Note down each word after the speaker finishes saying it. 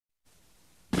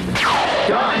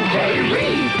Sean K.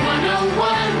 Reed. 101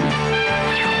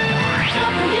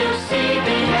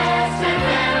 WCBS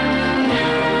FM,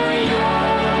 New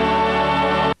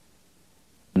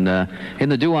York. In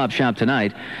the doo-wop shop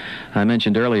tonight, I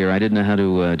mentioned earlier I didn't know how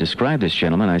to describe this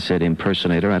gentleman. I said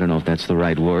impersonator. I don't know if that's the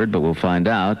right word, but we'll find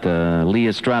out. Lee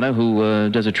Estrada, who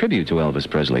does a tribute to Elvis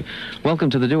Presley. Welcome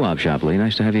to the doo-wop shop, Lee.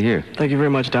 Nice to have you here. Thank you very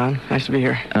much, Don. Nice to be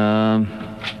here.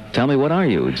 Tell me, what are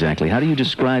you exactly? How do you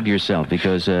describe yourself?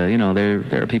 Because, you know, there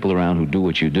are people around who do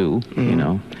what you do, you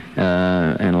know,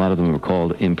 and a lot of them are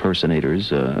called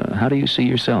impersonators. How do you see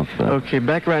yourself? Okay,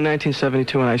 back around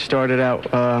 1972 when I started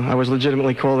out, I was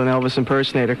legitimately called an Elvis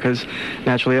impersonator because,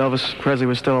 naturally, Elvis Presley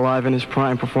was still alive in his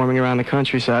prime, performing around the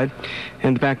countryside.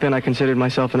 And back then I considered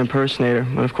myself an impersonator.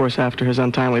 But, of course, after his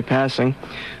untimely passing,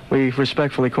 we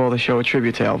respectfully call the show a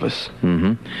tribute to Elvis.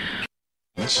 And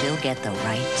she'll get the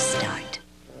right start.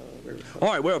 All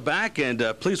right, we're back, and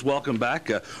please welcome back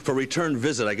for return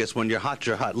visit. I guess when you're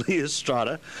hot, Lee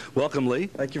Estrada. Welcome, Lee.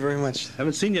 Thank you very much.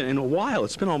 Haven't seen you in a while.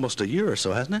 It's been almost a year or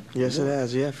so, hasn't it? Yes, it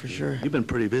has. Yeah, for sure. You've been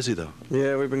pretty busy, though.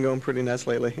 Yeah, we've been going pretty nuts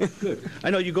lately. Good. I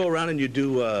know you go around and you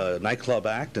do a nightclub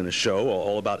act and a show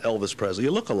all about Elvis Presley. You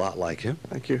look a lot like him.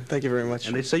 Thank you. Thank you very much.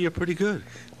 And they say you're pretty good.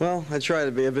 Well, I try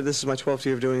to be, but this is my 12th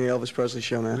year of doing the Elvis Presley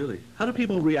show now. Really? How do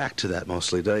people react to that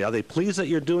mostly? Are they pleased that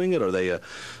you're doing it, or are they,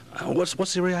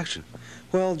 what's the reaction?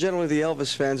 Well, generally the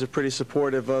Elvis fans are pretty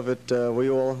supportive of it. We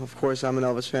all, of course, I'm an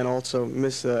Elvis fan also,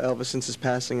 miss Elvis since his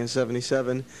passing in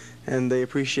 '77, and they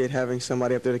appreciate having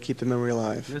somebody up there to keep the memory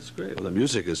alive. That's great. Well, the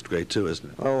music is great too, isn't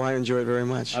it? Oh, I enjoy it very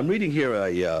much. I'm reading here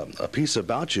a piece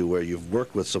about you where you've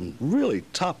worked with some really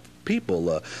top people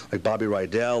like Bobby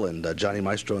Rydell and Johnny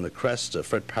Maestro and the Crest,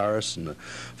 Fred Paris and the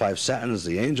Five Satins,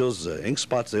 the Angels, Ink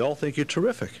Spots. They all think you're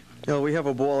terrific. You know, we have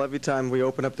a ball every time we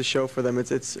open up the show for them.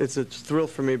 It's a thrill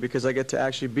for me because I get to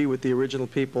actually be with the original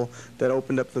people that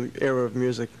opened up the era of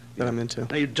music that I'm into.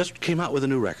 Now, you just came out with a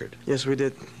new record. Yes, we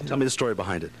did. Tell me the story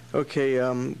behind it. Okay,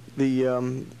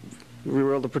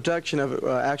 the production of it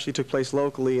actually took place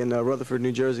locally in Rutherford,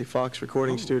 New Jersey, Fox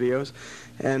Recording Studios.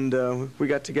 And we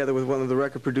got together with one of the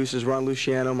record producers, Ron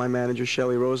Luciano, my manager,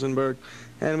 Shelley Rosenberg,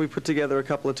 and we put together a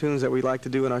couple of tunes that we'd like to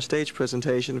do in our stage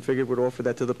presentation and figured we'd offer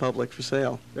that to the public for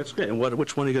sale. That's great. And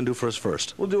which one are you going to do for us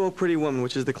first? We'll do Oh Pretty Woman,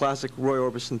 which is the classic Roy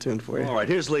Orbison tune for you. All right,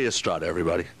 here's Lee Estrada,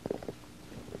 everybody.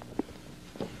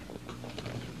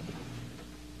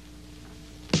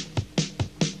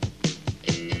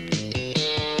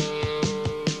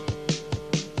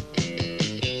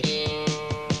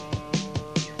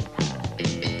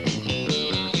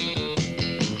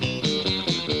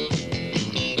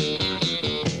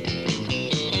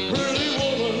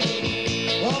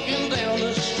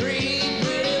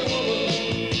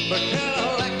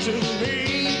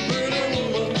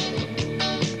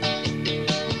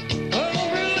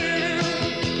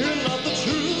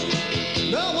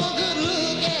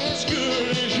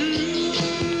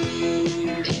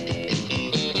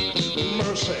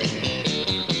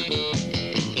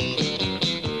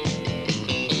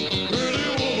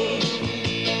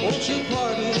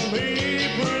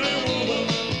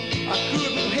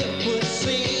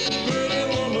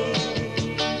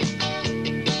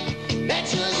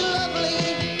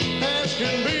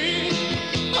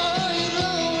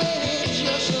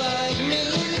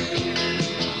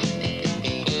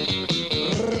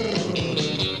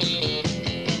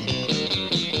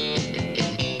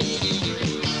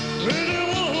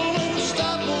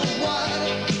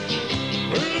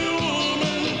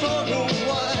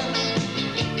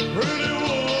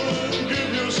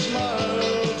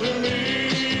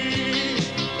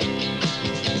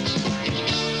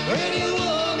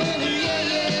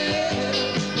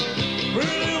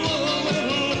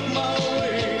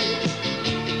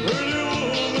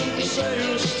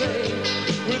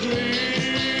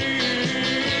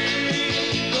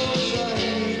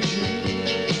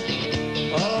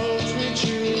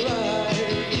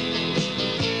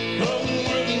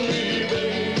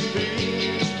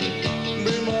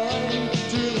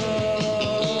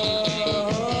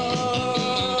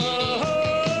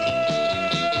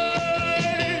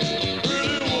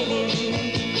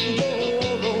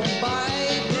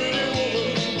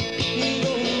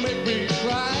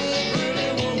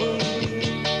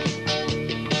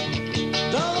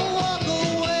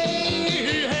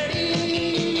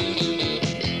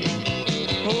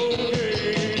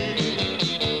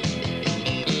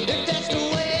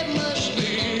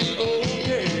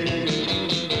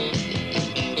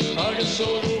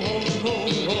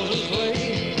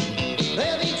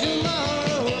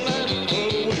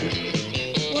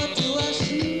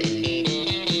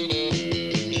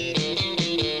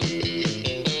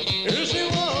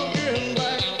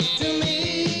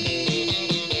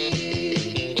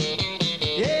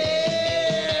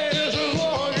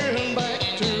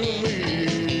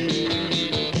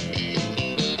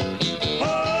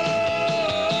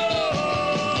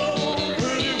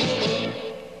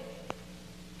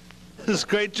 This is a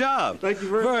great job. Thank you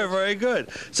very Very, much. very good.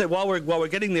 Say, while we're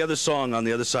getting the other song on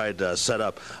the other side set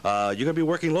up, you're going to be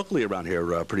working locally around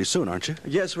here pretty soon, aren't you?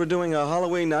 Yes, we're doing a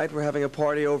Halloween night. We're having a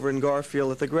party over in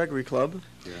Garfield at the Gregory Club.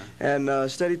 Yeah.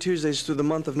 And Steady Tuesdays through the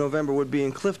month of November would be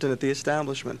in Clifton at the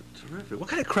establishment. Terrific. What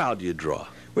kind of crowd do you draw?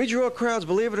 We draw crowds,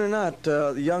 believe it or not,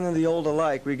 the young and the old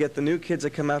alike. We get the new kids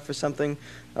that come out for something.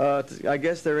 I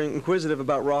guess they're inquisitive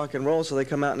about rock and roll, so they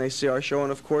come out and they see our show.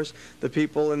 And, of course, the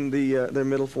people in their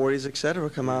middle 40s, etc.,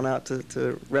 come on out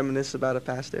to reminisce about a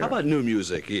past era. How about new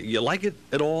music? You like it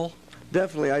at all?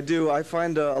 Definitely, I do. I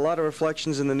find a lot of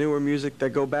reflections in the newer music that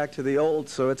go back to the old,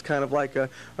 so it's kind of like a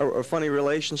funny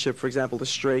relationship. For example, the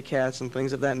Stray Cats and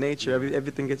things of that nature.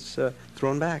 Everything gets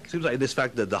thrown back. Seems like this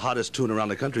fact that the hottest tune around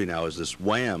the country now is this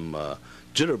Wham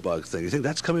jitterbug thing. You think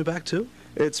that's coming back too?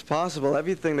 It's possible.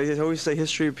 Everything, they always say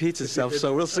history repeats itself,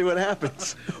 so we'll see what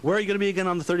happens. Where are you going to be again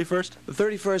on the 31st? The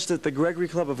 31st at the Gregory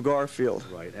Club of Garfield.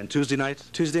 Right. And Tuesday nights?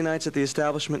 Tuesday nights at the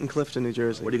establishment in Clifton, New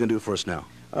Jersey. What are you going to do for us now?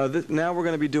 Now we're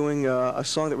going to be doing a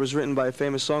song that was written by a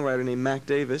famous songwriter named Mac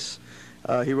Davis.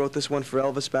 He wrote this one for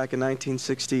Elvis back in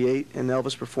 1968, and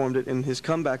Elvis performed it in his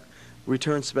comeback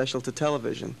return special to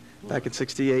television back in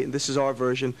 '68. And this is our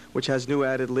version, which has new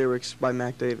added lyrics by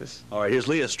Mac Davis. All right, here's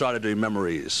Lee Estrada doing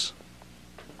Memories.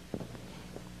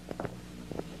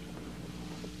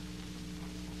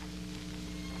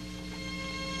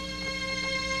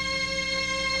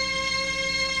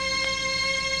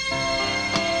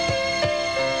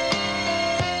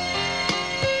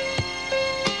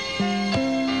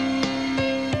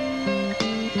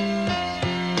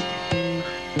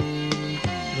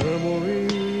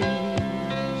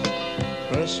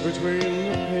 Pressed between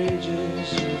the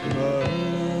pages of my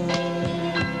mind.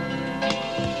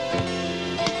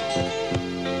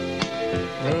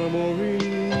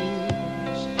 Memories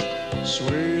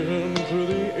swaying through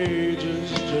the ages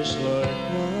just like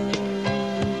mine.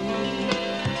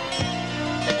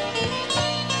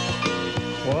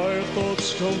 Quiet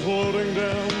thoughts come floating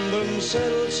down, then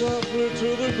settle softly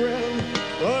to the ground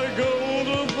like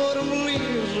golden autumn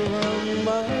leaves around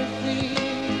my feet.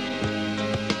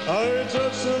 I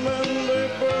touch them and they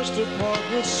burst apart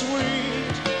with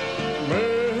sweet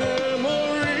memories.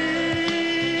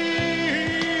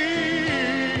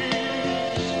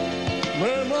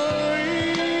 Memories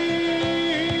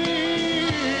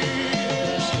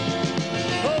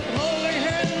of holding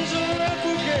hands and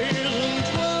apple gaze and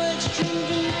twilight's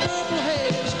trimmed in purple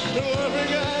haze, and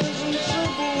loving eyes and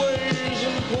simple ways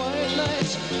and quiet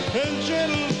nights and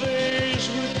gentle days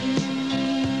with you.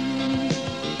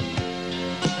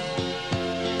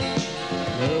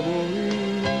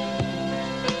 Memories,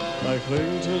 I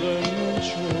cling to them and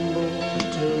tremble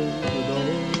till the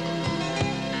dawn.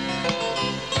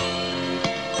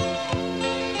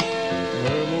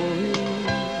 Memories,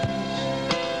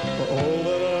 for all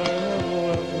that I have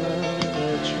left now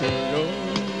that you're gone.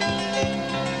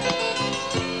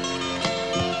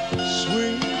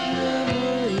 Sweet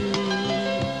memories,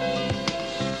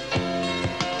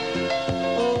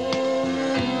 oh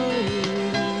memories.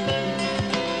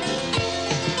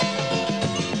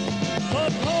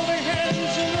 Of holding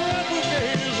hands in rapid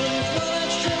days and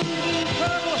twilight's trimmed in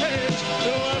purple haze,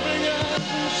 and loving eyes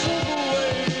in simple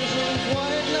ways and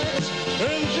quiet nights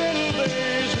and gentle days.